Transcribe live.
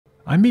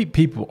I meet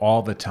people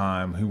all the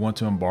time who want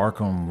to embark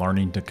on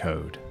learning to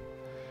code.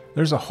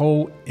 There's a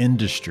whole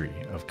industry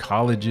of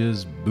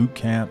colleges, boot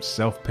camps,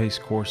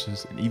 self-paced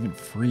courses, and even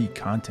free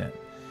content.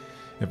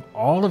 If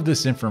all of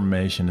this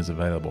information is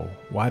available,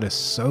 why do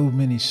so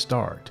many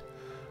start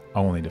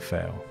only to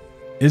fail?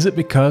 Is it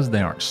because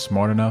they aren't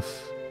smart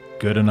enough,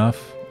 good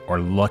enough, or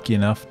lucky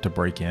enough to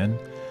break in?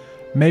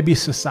 Maybe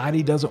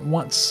society doesn't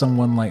want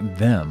someone like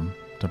them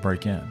to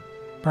break in.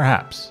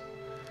 Perhaps.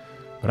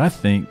 But I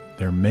think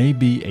there may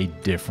be a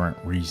different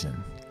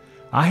reason.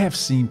 I have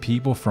seen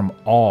people from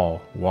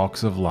all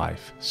walks of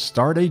life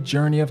start a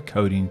journey of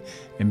coding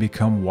and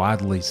become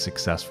wildly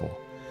successful,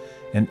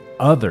 and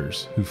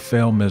others who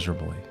fail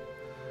miserably.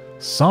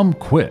 Some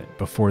quit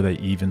before they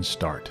even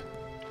start.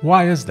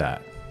 Why is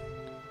that?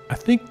 I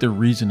think the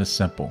reason is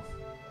simple.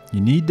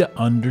 You need to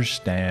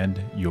understand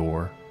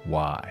your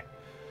why.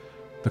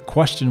 The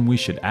question we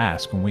should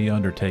ask when we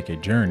undertake a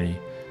journey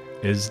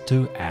is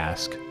to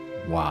ask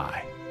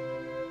why.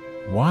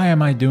 Why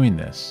am I doing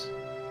this?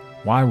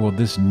 Why will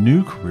this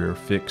new career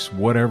fix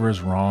whatever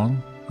is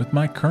wrong with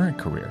my current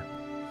career?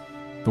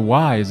 The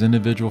why is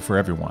individual for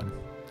everyone.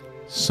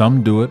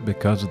 Some do it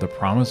because of the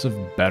promise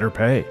of better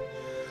pay.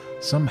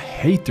 Some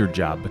hate their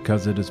job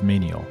because it is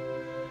menial.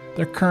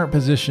 Their current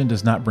position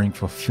does not bring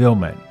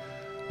fulfillment,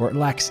 or it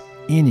lacks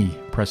any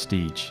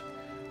prestige.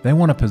 They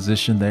want a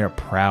position they are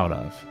proud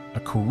of,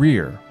 a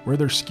career where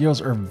their skills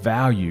are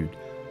valued.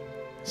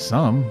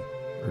 Some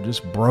are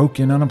just broke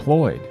and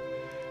unemployed.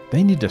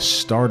 They need to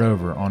start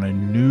over on a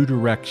new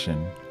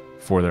direction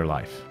for their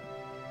life.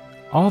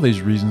 All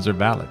these reasons are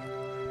valid,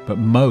 but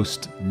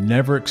most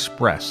never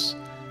express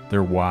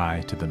their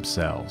why to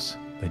themselves.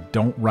 They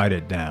don't write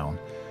it down.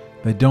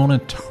 They don't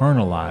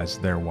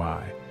internalize their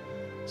why.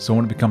 So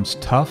when it becomes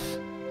tough,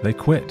 they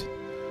quit.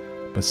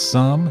 But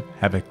some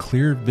have a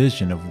clear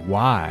vision of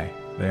why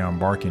they are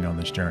embarking on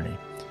this journey.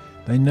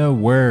 They know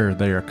where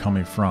they are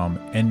coming from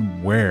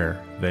and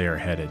where they are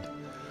headed.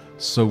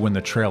 So when the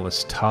trail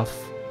is tough,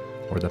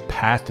 or the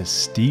path is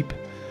steep,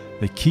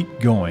 they keep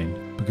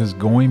going because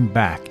going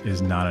back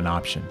is not an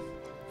option.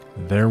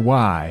 Their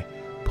why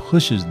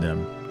pushes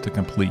them to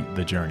complete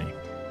the journey.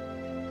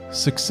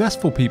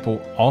 Successful people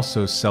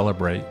also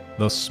celebrate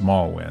the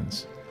small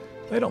wins.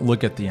 They don't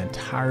look at the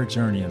entire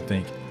journey and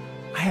think,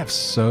 I have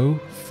so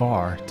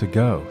far to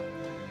go.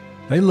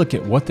 They look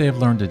at what they have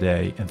learned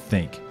today and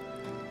think,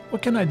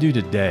 what can I do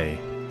today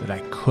that I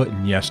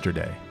couldn't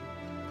yesterday?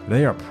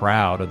 They are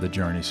proud of the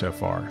journey so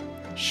far.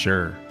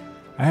 Sure,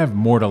 I have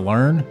more to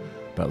learn,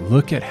 but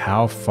look at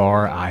how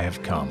far I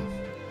have come.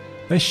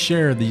 They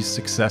share these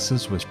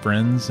successes with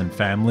friends and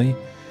family,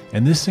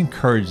 and this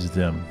encourages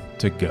them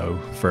to go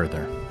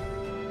further.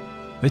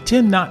 They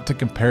tend not to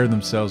compare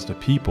themselves to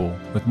people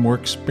with more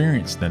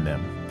experience than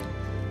them.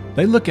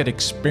 They look at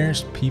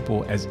experienced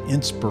people as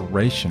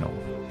inspirational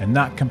and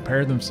not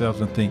compare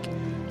themselves and think,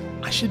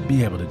 I should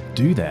be able to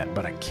do that,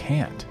 but I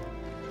can't.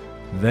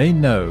 They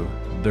know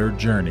their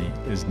journey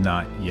is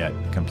not yet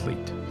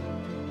complete.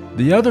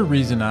 The other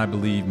reason I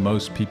believe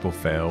most people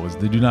fail is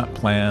they do not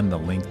plan the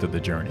length of the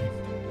journey.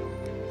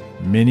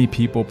 Many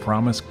people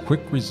promise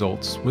quick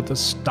results with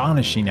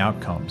astonishing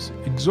outcomes,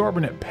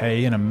 exorbitant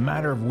pay in a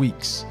matter of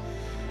weeks.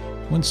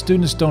 When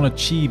students don't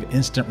achieve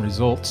instant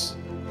results,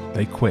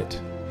 they quit.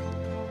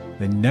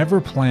 They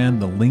never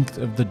planned the length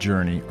of the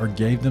journey or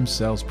gave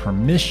themselves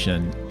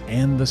permission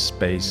and the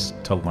space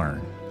to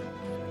learn.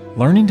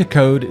 Learning to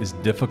code is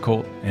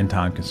difficult and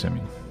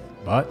time-consuming,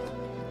 but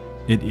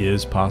it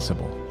is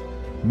possible.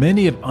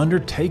 Many have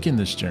undertaken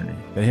this journey.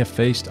 They have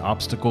faced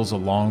obstacles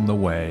along the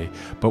way,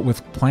 but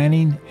with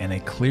planning and a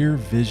clear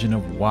vision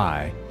of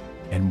why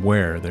and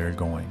where they're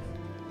going.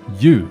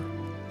 You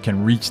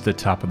can reach the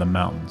top of the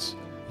mountains.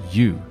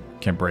 You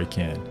can break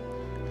in.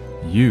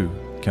 You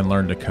can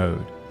learn to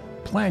code.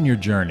 Plan your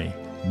journey,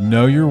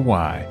 know your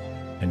why,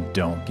 and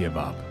don't give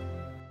up.